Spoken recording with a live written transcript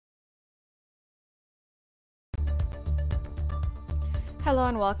Hello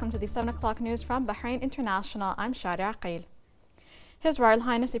and welcome to the 7 o'clock news from Bahrain International. I'm Shari Aqil. His Royal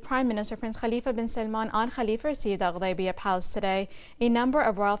Highness the Prime Minister Prince Khalifa bin Salman Al Khalifa received at Ghudaybiyah Palace today a number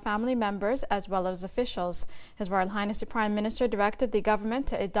of royal family members as well as officials. His Royal Highness the Prime Minister directed the government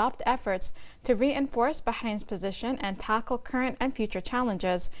to adopt efforts to reinforce Bahrain's position and tackle current and future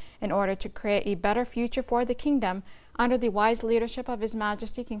challenges in order to create a better future for the kingdom under the wise leadership of His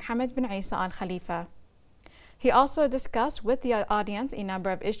Majesty King Hamad bin Isa Al Khalifa. He also discussed with the audience a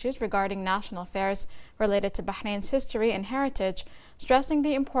number of issues regarding national affairs related to Bahrain's history and heritage, stressing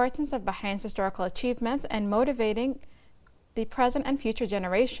the importance of Bahrain's historical achievements and motivating the present and future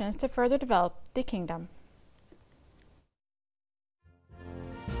generations to further develop the kingdom.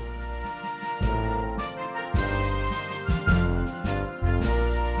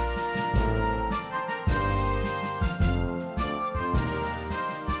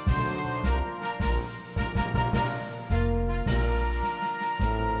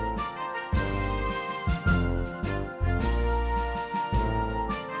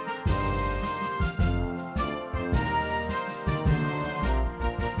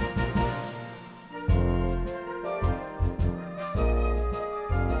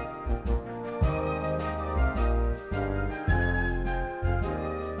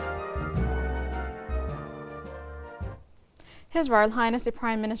 His Royal Highness the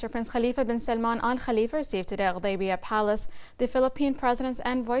Prime Minister Prince Khalifa bin Salman Al Khalifa received today at Ghudaybiyah Palace the Philippine President's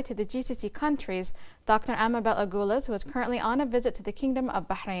envoy to the GCC countries, Dr. Amabel Aguilas, who is currently on a visit to the Kingdom of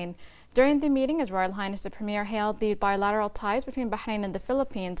Bahrain. During the meeting, His Royal Highness the Premier hailed the bilateral ties between Bahrain and the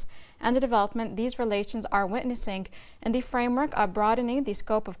Philippines and the development these relations are witnessing in the framework of broadening the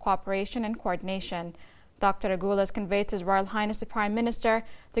scope of cooperation and coordination. Dr. Aguilas conveyed to His Royal Highness the Prime Minister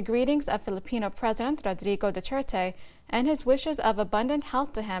the greetings of Filipino President Rodrigo Duterte and his wishes of abundant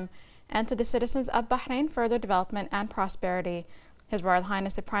health to him and to the citizens of Bahrain, further development and prosperity. His Royal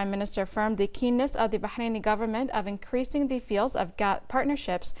Highness the Prime Minister affirmed the keenness of the Bahraini government of increasing the fields of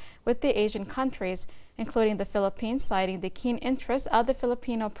partnerships with the Asian countries, including the Philippines, citing the keen interest of the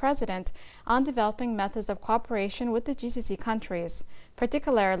Filipino President on developing methods of cooperation with the GCC countries,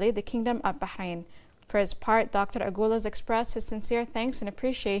 particularly the Kingdom of Bahrain. For his part, Dr. Aguilas expressed his sincere thanks and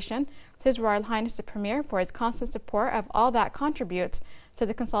appreciation to His Royal Highness the Premier for his constant support of all that contributes to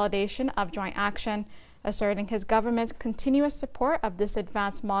the consolidation of joint action, asserting his government's continuous support of this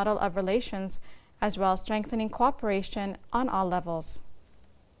advanced model of relations, as well as strengthening cooperation on all levels.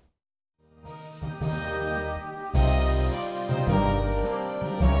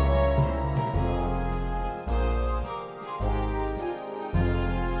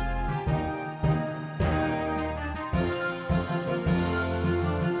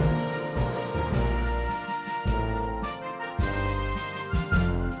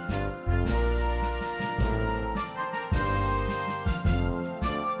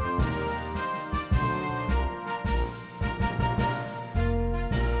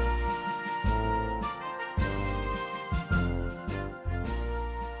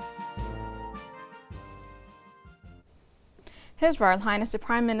 His Royal Highness the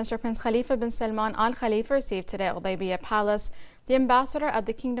Prime Minister Prince Khalifa bin Salman Al Khalifa received today at Ghudaybiyah Palace the Ambassador of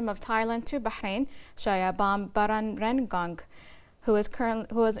the Kingdom of Thailand to Bahrain, Shayabam Baranrengong, who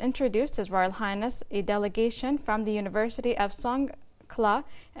has introduced His Royal Highness a delegation from the University of Songkhla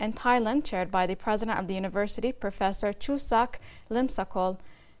in Thailand, chaired by the President of the University, Professor Chusak Limsakol.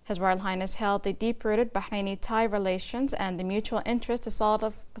 His Royal Highness hailed the deep-rooted Bahraini-Thai relations and the mutual interest to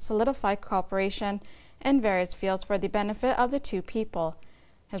solidify cooperation in various fields for the benefit of the two people.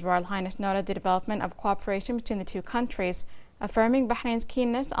 His Royal Highness noted the development of cooperation between the two countries, affirming Bahrain's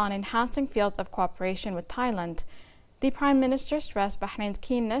keenness on enhancing fields of cooperation with Thailand. The Prime Minister stressed Bahrain's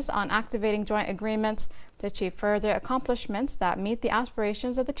keenness on activating joint agreements to achieve further accomplishments that meet the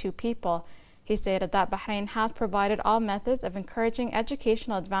aspirations of the two people. He stated that Bahrain has provided all methods of encouraging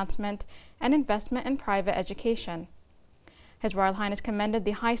educational advancement and investment in private education. His Royal Highness commended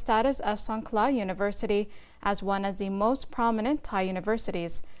the high status of Songkhla University as one of the most prominent Thai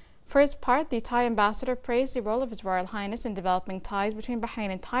universities. For his part, the Thai ambassador praised the role of His Royal Highness in developing ties between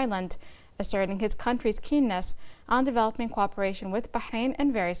Bahrain and Thailand, asserting his country's keenness on developing cooperation with Bahrain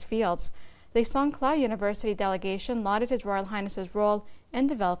in various fields. The Songkhla University delegation lauded His Royal Highness's role in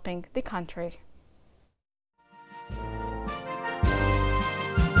developing the country.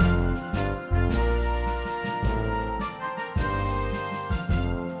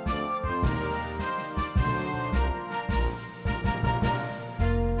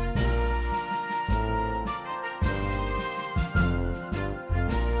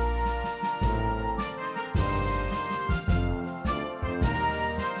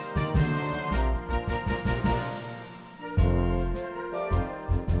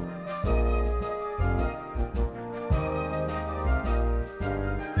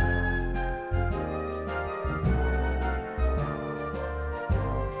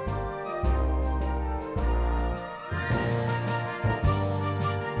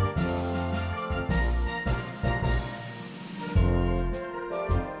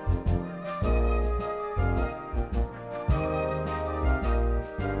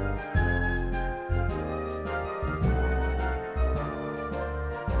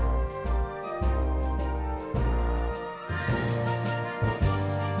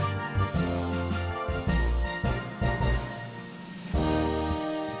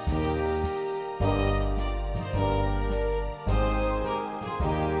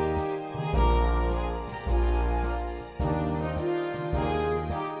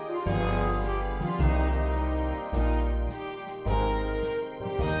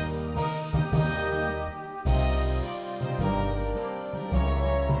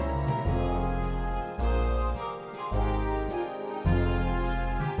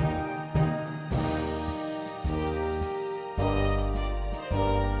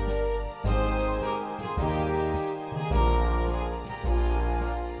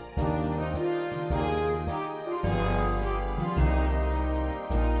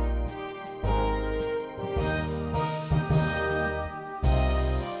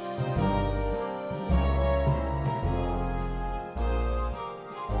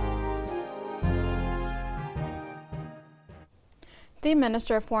 The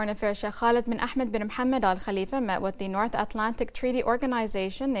Minister of Foreign Affairs Sheikh Khalid bin Ahmed bin Mohammed Al Khalifa met with the North Atlantic Treaty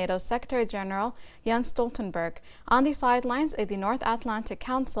Organization NATO's Secretary General Jens Stoltenberg on the sidelines of the North Atlantic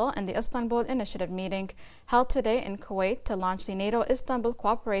Council and the Istanbul Initiative meeting held today in Kuwait to launch the NATO Istanbul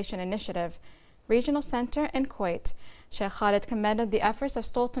Cooperation Initiative Regional Center in Kuwait. Sheikh Khalid commended the efforts of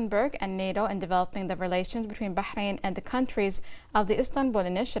Stoltenberg and NATO in developing the relations between Bahrain and the countries of the Istanbul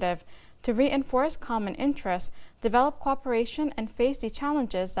Initiative to reinforce common interests, develop cooperation, and face the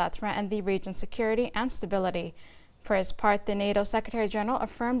challenges that threaten the region's security and stability. For his part, the NATO Secretary General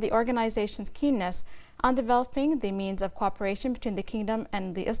affirmed the organization's keenness on developing the means of cooperation between the Kingdom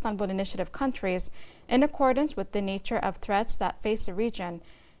and the Istanbul Initiative countries in accordance with the nature of threats that face the region.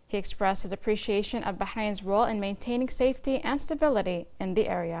 He expressed his appreciation of Bahrain's role in maintaining safety and stability in the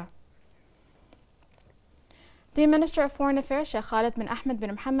area. The Minister of Foreign Affairs Sheikh Khalid bin Ahmed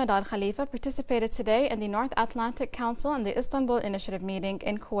bin Mohammed Al Khalifa participated today in the North Atlantic Council and the Istanbul Initiative meeting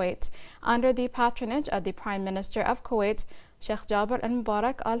in Kuwait under the patronage of the Prime Minister of Kuwait Sheikh Jaber Al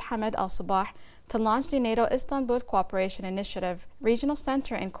Mubarak Al Hamad Al Sabah to launch the NATO Istanbul Cooperation Initiative Regional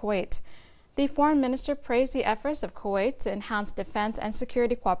Center in Kuwait. The Foreign Minister praised the efforts of Kuwait to enhance defense and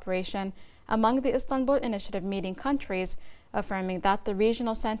security cooperation among the Istanbul Initiative meeting countries, affirming that the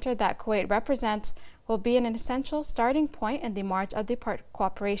regional center that Kuwait represents will be an essential starting point in the march of the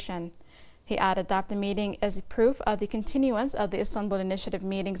cooperation. He added that the meeting is proof of the continuance of the Istanbul Initiative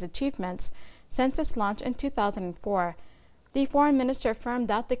meeting's achievements since its launch in 2004. The Foreign Minister affirmed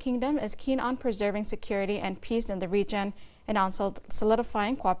that the Kingdom is keen on preserving security and peace in the region and on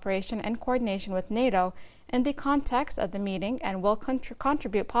solidifying cooperation and coordination with NATO in the context of the meeting and will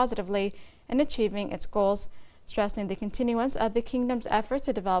contribute positively in achieving its goals, stressing the continuance of the Kingdom's efforts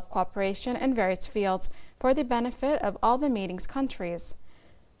to develop cooperation in various fields for the benefit of all the meeting's countries.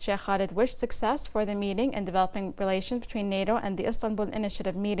 Sheikh Khalid wished success for the meeting in developing relations between NATO and the Istanbul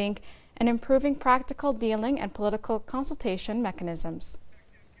Initiative meeting and improving practical dealing and political consultation mechanisms.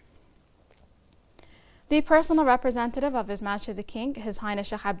 The personal representative of His Majesty the King, His Highness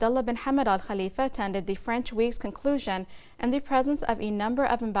Sheikh Abdullah bin Hamad Al Khalifa, attended the French Week's conclusion in the presence of a number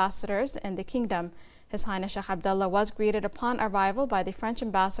of ambassadors in the Kingdom. His Highness Sheikh Abdullah was greeted upon arrival by the French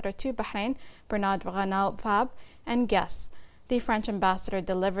ambassador to Bahrain, Bernard Fab, and guests. The French ambassador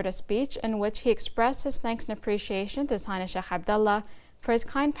delivered a speech in which he expressed his thanks and appreciation to His Highness Sheikh Abdullah for his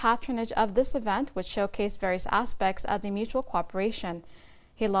kind patronage of this event, which showcased various aspects of the mutual cooperation.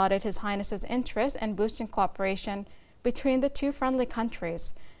 He lauded His Highness's interest in boosting cooperation between the two friendly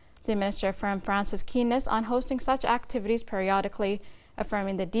countries. The minister affirmed France's keenness on hosting such activities periodically,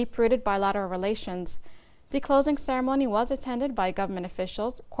 affirming the deep-rooted bilateral relations. The closing ceremony was attended by government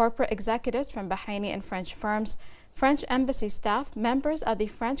officials, corporate executives from Bahraini and French firms, French embassy staff, members of the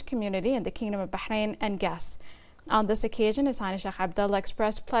French community in the Kingdom of Bahrain, and guests. On this occasion, His Highness Sheikh Abdullah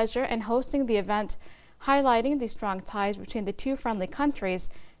expressed pleasure in hosting the event, highlighting the strong ties between the two friendly countries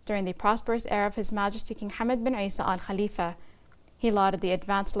during the prosperous era of His Majesty King Hamad bin Isa Al Khalifa. He lauded the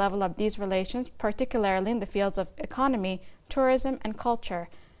advanced level of these relations, particularly in the fields of economy, tourism, and culture.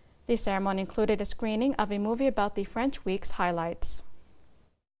 The ceremony included a screening of a movie about the French Week's highlights.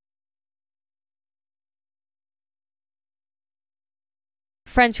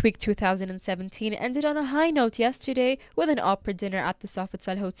 French Week 2017 ended on a high note yesterday with an opera dinner at the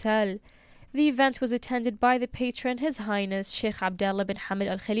Sofitel Hotel. The event was attended by the patron, His Highness Sheikh Abdullah bin Hamad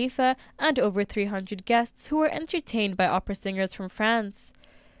Al Khalifa, and over 300 guests who were entertained by opera singers from France.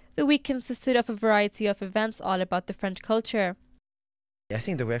 The week consisted of a variety of events all about the French culture. I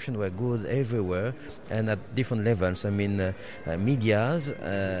think the reactions were good everywhere and at different levels. I mean, medias,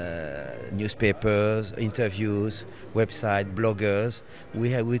 newspapers, interviews, website, bloggers.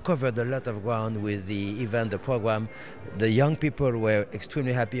 We covered a lot of ground with the event, the program. The young people were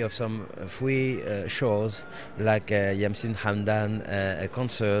extremely happy of some free shows like Yamsin Hamdan, a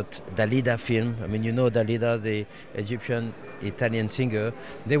concert, Dalida film. I mean, you know Dalida, the Egyptian Italian singer.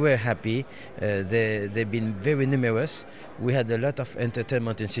 They were happy. They've been very numerous. We had a lot of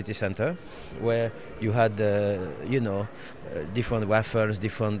entertainment in city center, where you had, different raffles,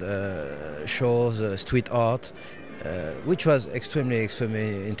 different shows, street art, which was extremely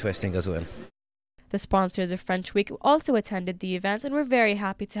interesting as well. The sponsors of French Week also attended the event and were very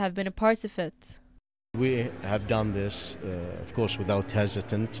happy to have been a part of it. We have done this, of course, without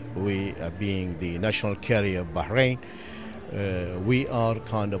hesitant. We, being the national carrier of Bahrain, we are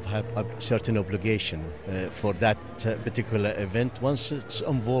kind of have a certain obligation for that particular event. Once it's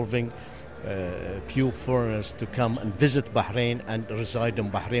involving few foreigners to come and visit Bahrain and reside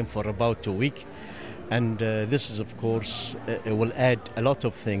in Bahrain for about 2 weeks, And this is, of course, it will add a lot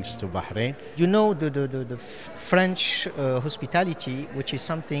of things to Bahrain. You know, the French hospitality, which is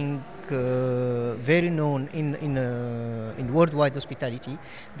something very known in worldwide hospitality,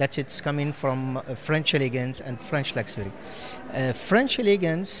 that it's coming from French elegance and French luxury. French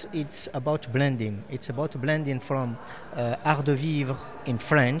elegance, it's about blending. It's about blending from art de vivre in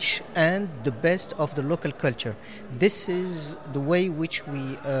French and the best of the local culture. This is the way which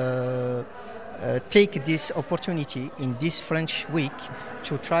we take this opportunity in this French week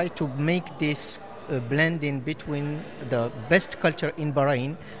to try to make this blending between the best culture in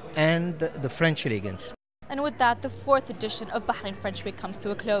Bahrain and the French elegance. And with that, the 4th edition of Bahrain French Week comes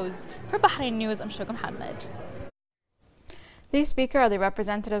to a close. For Bahrain News, I'm Shoka Mohammed. The Speaker of the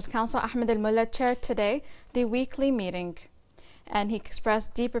Representatives Council, Ahmed Al-Mullah, chaired today the weekly meeting. And he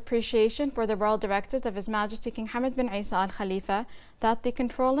expressed deep appreciation for the royal directives of His Majesty King Hamad bin Isa Al Khalifa that the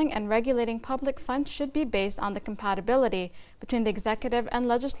controlling and regulating public funds should be based on the compatibility between the executive and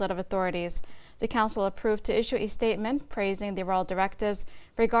legislative authorities. The Council approved to issue a statement praising the royal directives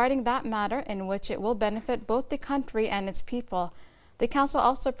regarding that matter, in which it will benefit both the country and its people. The Council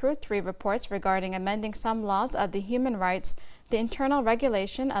also approved 3 reports regarding amending some laws of the human rights, the internal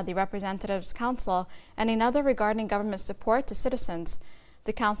regulation of the Representatives Council, and another regarding government support to citizens.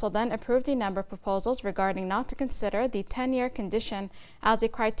 The Council then approved a number of proposals regarding not to consider the 10-year condition as a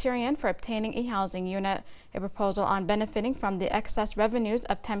criterion for obtaining a housing unit, a proposal on benefiting from the excess revenues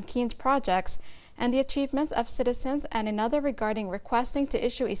of Tamkeen's projects and the achievements of citizens, and another regarding requesting to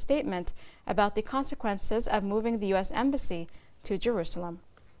issue a statement about the consequences of moving the U.S. Embassy to Jerusalem.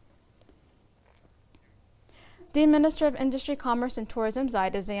 The Minister of Industry, Commerce and Tourism,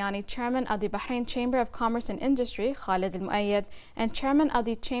 Zaid Al-Zayani, Chairman of the Bahrain Chamber of Commerce and Industry, Khalid Al-Muayyad, and Chairman of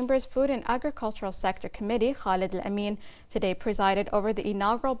the Chamber's Food and Agricultural Sector Committee, Khalid Al-Amin, today presided over the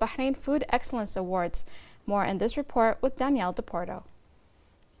inaugural Bahrain Food Excellence Awards. More in this report with Danielle DePorto.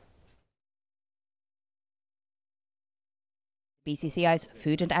 BCCI's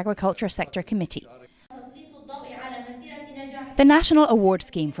Food and Agriculture Sector Committee. The National Award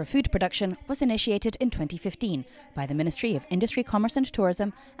Scheme for Food Production was initiated in 2015 by the Ministry of Industry, Commerce and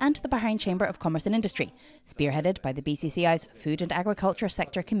Tourism and the Bahrain Chamber of Commerce and Industry, spearheaded by the BCCI's Food and Agriculture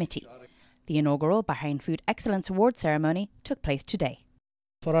Sector Committee. The inaugural Bahrain Food Excellence Award ceremony took place today.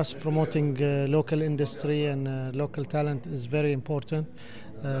 For us, promoting local industry and local talent is very important.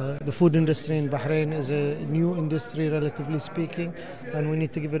 The food industry in Bahrain is a new industry, relatively speaking, and we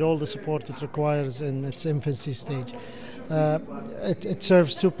need to give it all the support it requires in its infancy stage. It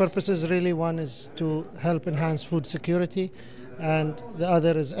serves 2 purposes, really. One is to help enhance food security, and the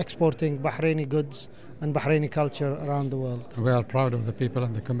other is exporting Bahraini goods and Bahraini culture around the world. We are proud of the people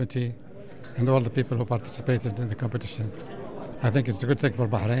and the committee and all the people who participated in the competition. I think it's a good thing for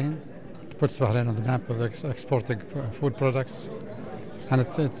Bahrain. It puts Bahrain on the map with exporting food products, and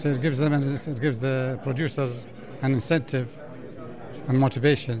it gives them, and it gives the producers an incentive and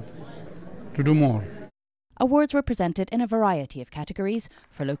motivation to do more. Awards were presented in a variety of categories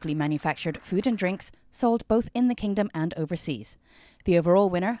for locally manufactured food and drinks sold both in the kingdom and overseas. The overall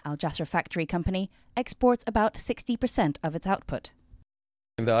winner, Al Jasser Factory Company, exports about 60% of its output.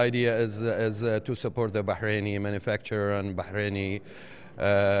 The idea is to support the Bahraini manufacturer and Bahraini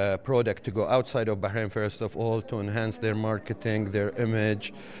product to go outside of Bahrain, first of all, to enhance their marketing, their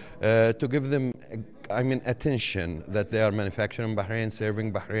image, to give them attention that they are manufacturing Bahrain,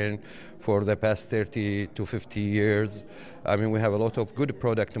 serving Bahrain for the past 30 to 50 years. We have a lot of good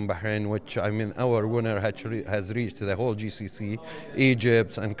product in Bahrain, which our winner has reached the whole GCC,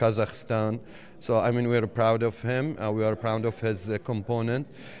 Egypt and Kazakhstan. So we're proud of him. We are proud of his component.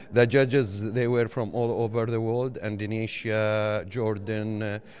 The judges, they were from all over the world: Indonesia,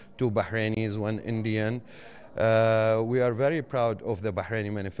 Jordan, 2 Bahrainis, 1 Indian. We are very proud of the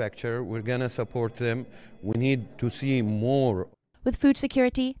Bahraini manufacturer. We're going to support them. We need to see more. With food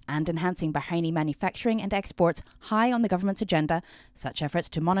security and enhancing Bahraini manufacturing and exports high on the government's agenda, such efforts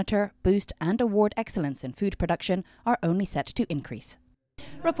to monitor, boost and award excellence in food production are only set to increase.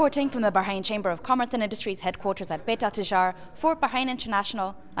 Reporting from the Bahrain Chamber of Commerce and Industry's headquarters at Beit Al-Tijar for Bahrain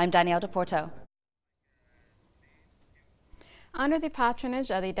International, I'm Danielle DePorto. Under the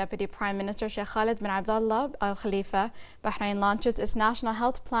patronage of the Deputy Prime Minister Sheikh Khalid bin Abdullah Al Khalifa, Bahrain launches its National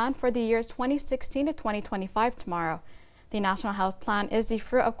Health Plan for the years 2016 to 2025 tomorrow. The National Health Plan is the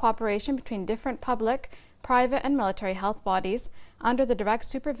fruit of cooperation between different public, private and military health bodies under the direct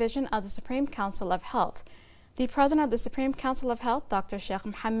supervision of the Supreme Council of Health. The President of the Supreme Council of Health, Dr. Sheikh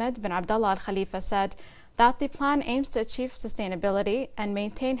Mohammed bin Abdullah Al Khalifa, said that the plan aims to achieve sustainability and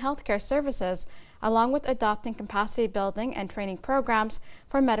maintain healthcare services, along with adopting capacity building and training programs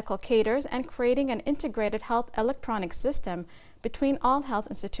for medical cadres and creating an integrated health electronic system between all health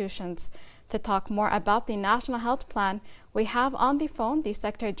institutions. To talk more about the National Health Plan, we have on the phone the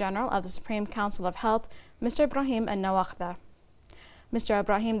Secretary General of the Supreme Council of Health, Mr. Ibrahim Al-Nawakhda. Mr.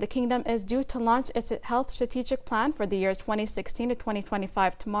 Ibrahim, the Kingdom is due to launch its Health Strategic Plan for the years 2016 to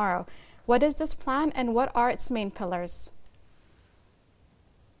 2025 tomorrow. What is this plan and what are its main pillars?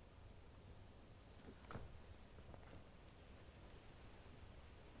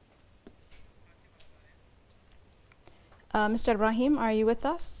 Mr. Ibrahim, are you with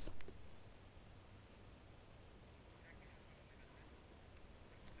us?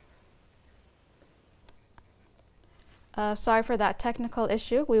 Sorry for that technical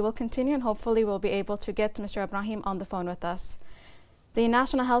issue. We will continue and hopefully we'll be able to get Mr. Ibrahim on the phone with us. The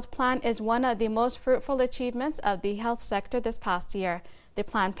National Health Plan is one of the most fruitful achievements of the health sector this past year. The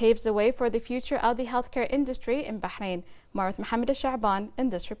plan paves the way for the future of the healthcare industry in Bahrain. More with Mohammed Al-Sha'ban in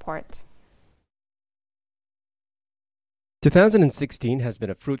this report. 2016 has been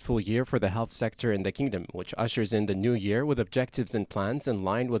a fruitful year for the health sector in the kingdom, which ushers in the new year with objectives and plans in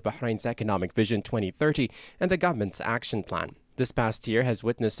line with Bahrain's Economic Vision 2030 and the government's action plan. This past year has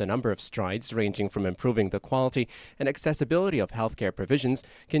witnessed a number of strides ranging from improving the quality and accessibility of healthcare provisions,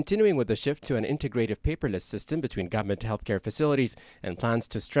 continuing with the shift to an integrative paperless system between government healthcare facilities and plans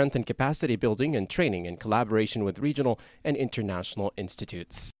to strengthen capacity building and training in collaboration with regional and international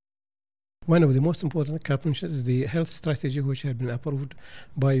institutes. One of the most important accomplishments is the health strategy, which had been approved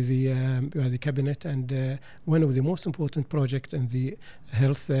by the cabinet, and one of the most important projects in the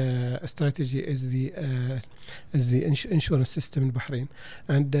health strategy is the insurance system in Bahrain.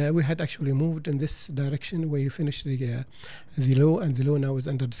 And we had actually moved in this direction. We finished the law, and the law now is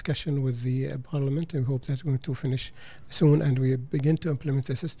under discussion with the parliament, and we hope that's going to finish soon, and we begin to implement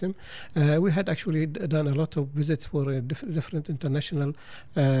the system. We had actually done a lot of visits for different international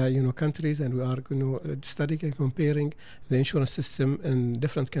countries, and we are going to study and comparing the insurance system in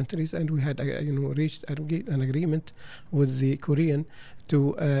different countries, and we had reached an agreement with the Korean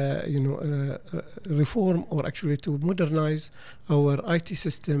to reform, or actually to modernize our IT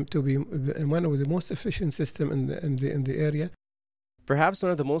system to be one of the most efficient system in the area. Perhaps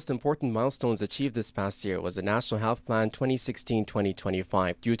one of the most important milestones achieved this past year was the National Health Plan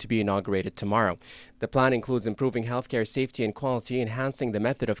 2016-2025, due to be inaugurated tomorrow. The plan includes improving healthcare safety and quality, enhancing the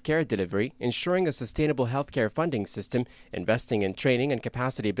method of care delivery, ensuring a sustainable healthcare funding system, investing in training and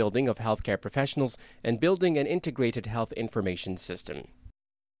capacity building of healthcare professionals, and building an integrated health information system.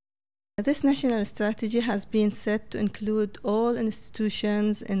 This national strategy has been set to include all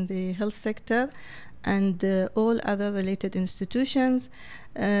institutions in the health sector and all other related institutions.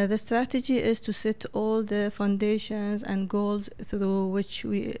 The strategy is to set all the foundations and goals through which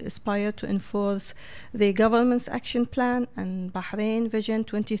we aspire to enforce the government's action plan and Bahrain Vision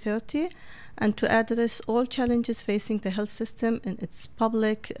 2030, and to address all challenges facing the health system in its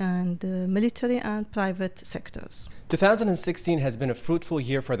public and military and private sectors. 2016 has been a fruitful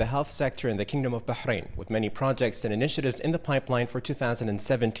year for the health sector in the Kingdom of Bahrain, with many projects and initiatives in the pipeline for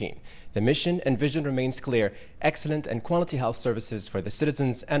 2017. The mission and vision remains clear: excellent and quality health services for the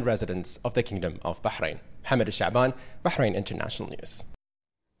citizens and residents of the Kingdom of Bahrain. Mohammed Al-Sha'ban, Bahrain International News.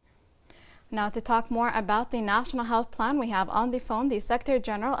 Now, to talk more about the National Health Plan, we have on the phone the Secretary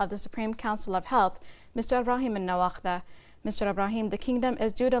General of the Supreme Council of Health, Mr. Ibrahim Al-Nawakhda. Mr. Ibrahim, the Kingdom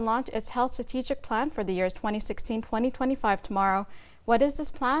is due to launch its Health Strategic Plan for the years 2016-2025 tomorrow. What is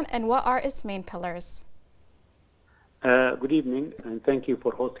this plan and what are its main pillars? Good evening, and thank you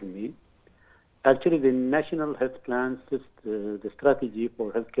for hosting me. Actually, the National Health Plan sets the strategy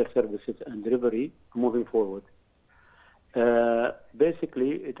for healthcare services and delivery moving forward.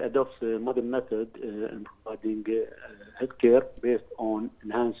 Basically, it adopts a modern method in providing healthcare based on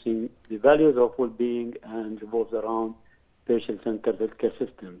enhancing the values of well-being and revolves around patient-centered healthcare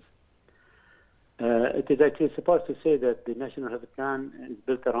systems. It is actually supposed to say that the National Health Plan is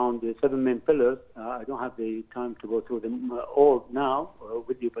built around the 7 main pillars. I don't have the time to go through them all now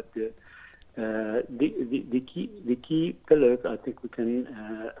with you, but the key pillars, I think we can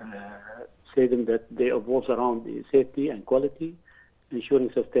say them that they evolve around the safety and quality, ensuring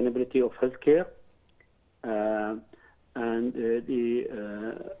sustainability of healthcare, and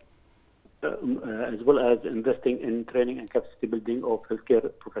as well as investing in training and capacity building of healthcare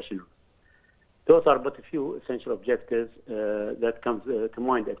professionals. Those are but a few essential objectives that comes to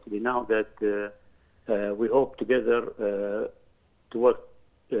mind actually now that we hope together to work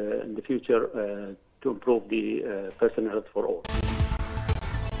in the future to improve the personal health for all.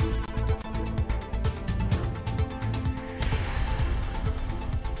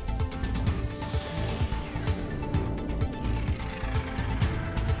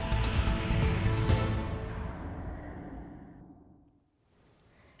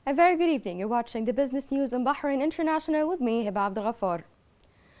 A very good evening. You're watching the business news on Bahrain International with me, Hiba Abdul Ghaffar.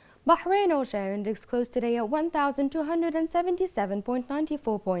 Bahrain All-Share Index closed today at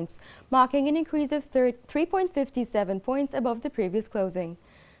 1,277.94 points, marking an increase of 3.57 points above the previous closing.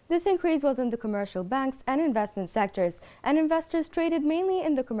 This increase was in the commercial banks and investment sectors, and investors traded mainly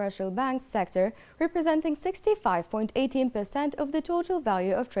in the commercial banks sector, representing 65.18% of the total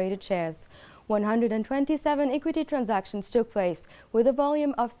value of traded shares. 127 equity transactions took place, with a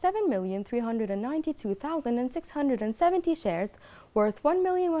volume of 7,392,670 shares worth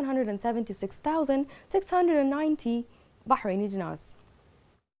 1,176,690 Bahraini dinars.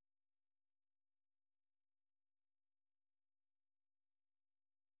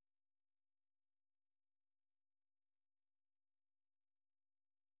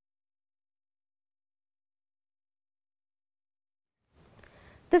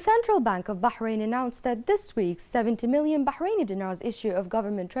 The Central Bank of Bahrain announced that this week's 70 million Bahraini dinars issue of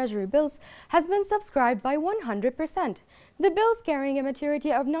government treasury bills has been subscribed by 100%. The bills, carrying a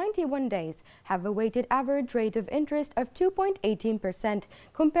maturity of 91 days, have a weighted average rate of interest of 2.18%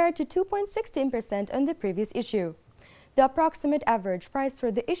 compared to 2.16% on the previous issue. The approximate average price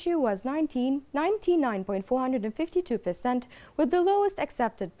for the issue was 99.452%, with the lowest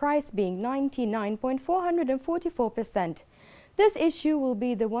accepted price being 99.444%. This issue will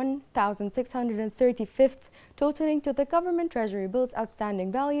be the 1,635th, totaling to the government treasury bills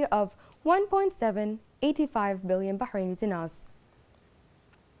outstanding value of 1.785 billion Bahraini dinars.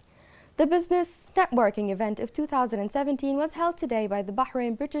 The business networking event of 2017 was held today by the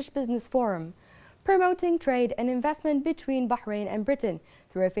Bahrain British Business Forum, promoting trade and investment between Bahrain and Britain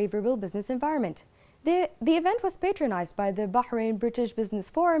through a favorable business environment. The event was patronized by the Bahrain British Business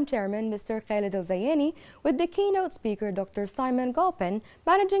Forum chairman, Mr. Khalid Al-Zayani, with the keynote speaker, Dr. Simon Galpin,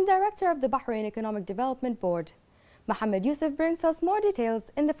 managing director of the Bahrain Economic Development Board. Mohammed Yusuf brings us more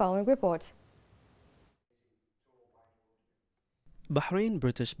details in the following report. Bahrain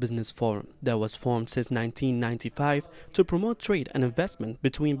British Business Forum, that was formed since 1995 to promote trade and investment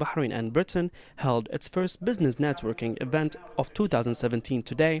between Bahrain and Britain, held its first business networking event of 2017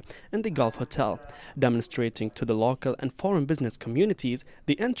 today in the Gulf Hotel, demonstrating to the local and foreign business communities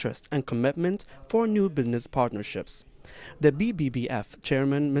the interest and commitment for new business partnerships. The BBBF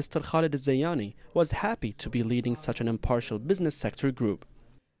chairman, Mr. Khalid Al-Zayani, was happy to be leading such an impartial business sector group.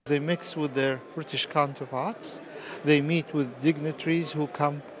 They mix with their British counterparts. They meet with dignitaries who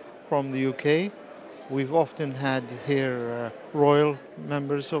come from the UK. We've often had here royal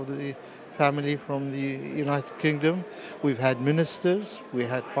members of the family from the United Kingdom. We've had ministers, we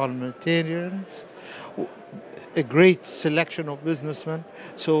had parliamentarians, a great selection of businessmen.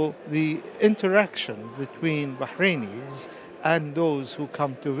 So the interaction between Bahrainis and those who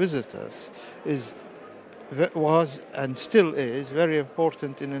come to visit us was and still is very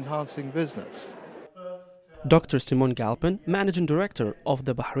important in enhancing business. Dr. Simon Galpin, Managing Director of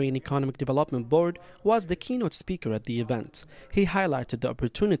the Bahrain Economic Development Board, was the keynote speaker at the event. He highlighted the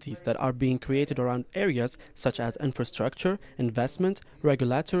opportunities that are being created around areas such as infrastructure, investment,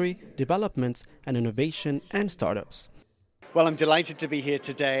 regulatory, developments, and innovation and startups. Well, I'm delighted to be here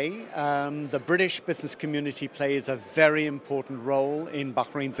today. The British business community plays a very important role in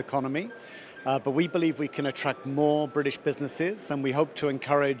Bahrain's economy. But we believe we can attract more British businesses, and we hope to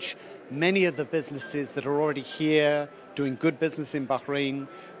encourage many of the businesses that are already here doing good business in Bahrain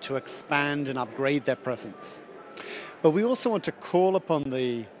to expand and upgrade their presence. But we also want to call upon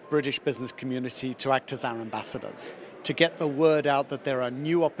the British business community to act as our ambassadors, to get the word out that there are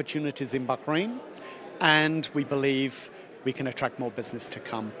new opportunities in Bahrain, and we believe we can attract more business to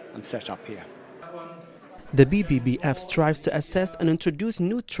come and set up here. The BBBF strives to assess and introduce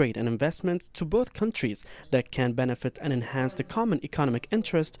new trade and investment to both countries that can benefit and enhance the common economic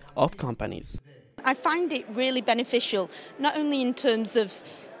interest of companies. I find it really beneficial, not only in terms of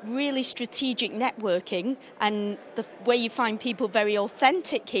really strategic networking and the way you find people very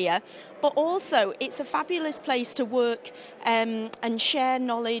authentic here, but also it's a fabulous place to work and share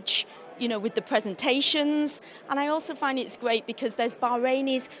knowledge, you know, with the presentations. And I also find it's great because there's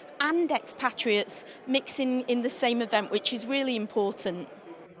Bahrainis and expatriates mixing in the same event, which is really important.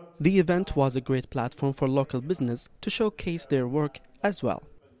 The event was a great platform for local business to showcase their work as well.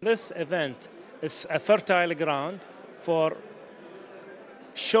 This event is a fertile ground for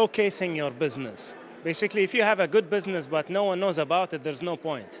showcasing your business. Basically, if you have a good business but no one knows about it, there's no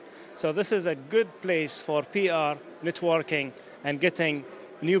point. So this is a good place for PR, networking, and getting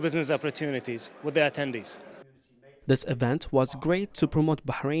new business opportunities with the attendees. This event was great to promote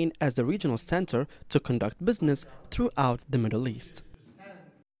Bahrain as the regional center to conduct business throughout the Middle East.